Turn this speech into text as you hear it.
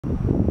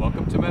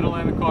Welcome to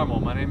Meadowland and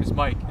Carmel. My name is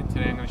Mike, and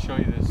today I'm going to show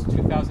you this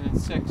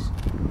 2006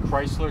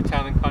 Chrysler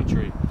Town &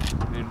 Country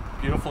in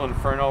beautiful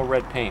Inferno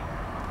red paint.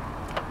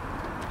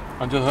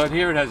 Under the hood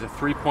here it has a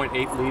 3.8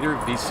 liter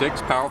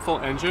V6 powerful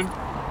engine.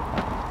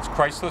 It's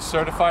Chrysler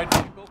certified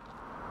vehicle.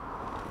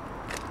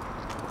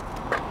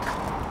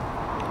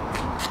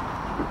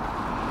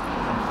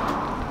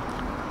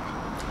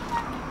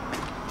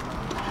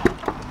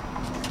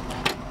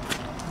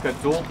 It's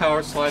got dual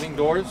power sliding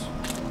doors.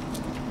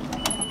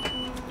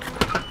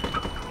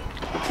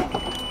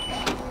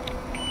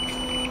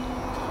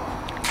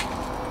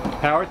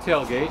 Power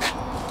tailgate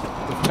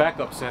with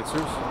backup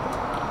sensors.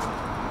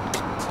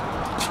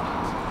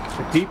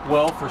 A deep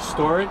well for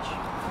storage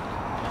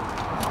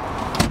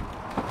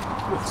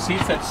with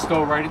seats that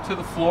stow right into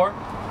the floor.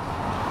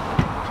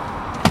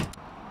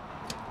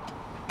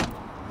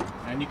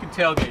 And you can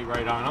tailgate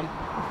right on them.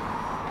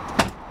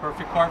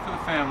 Perfect car for the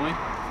family.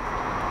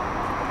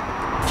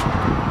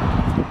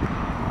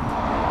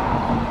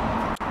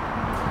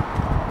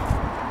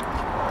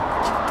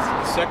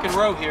 Second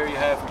row here you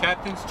have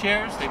captain's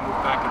chairs. They move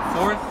back and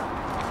forth.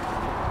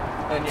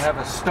 Then you have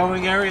a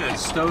stowing area that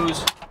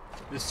stows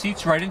the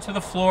seats right into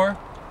the floor,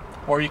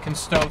 or you can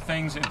stow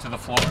things into the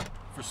floor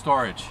for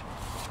storage.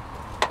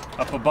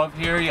 Up above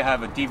here you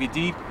have a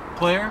DVD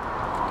player.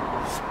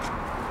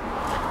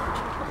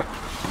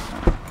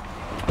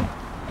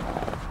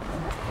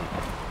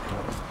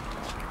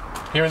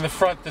 Here in the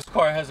front, this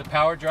car has a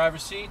power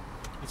driver's seat.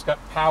 It's got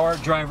power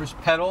driver's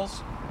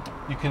pedals.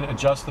 You can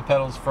adjust the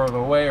pedals further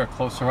away or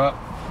closer up.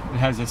 It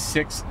has a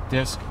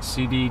 6-disc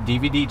CD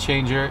DVD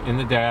changer in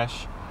the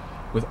dash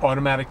with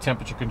automatic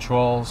temperature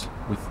controls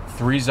with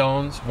 3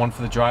 zones, one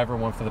for the driver,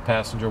 one for the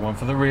passenger, one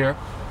for the rear.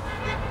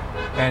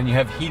 And you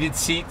have heated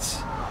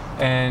seats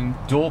and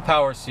dual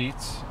power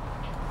seats,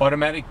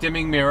 automatic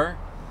dimming mirror,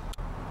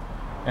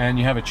 and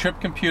you have a trip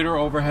computer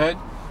overhead.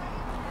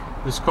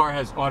 This car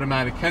has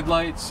automatic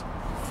headlights,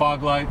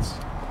 fog lights,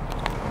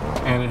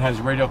 and it has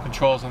radio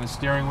controls on the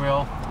steering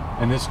wheel.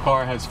 And this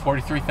car has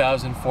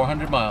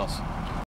 43,400 miles.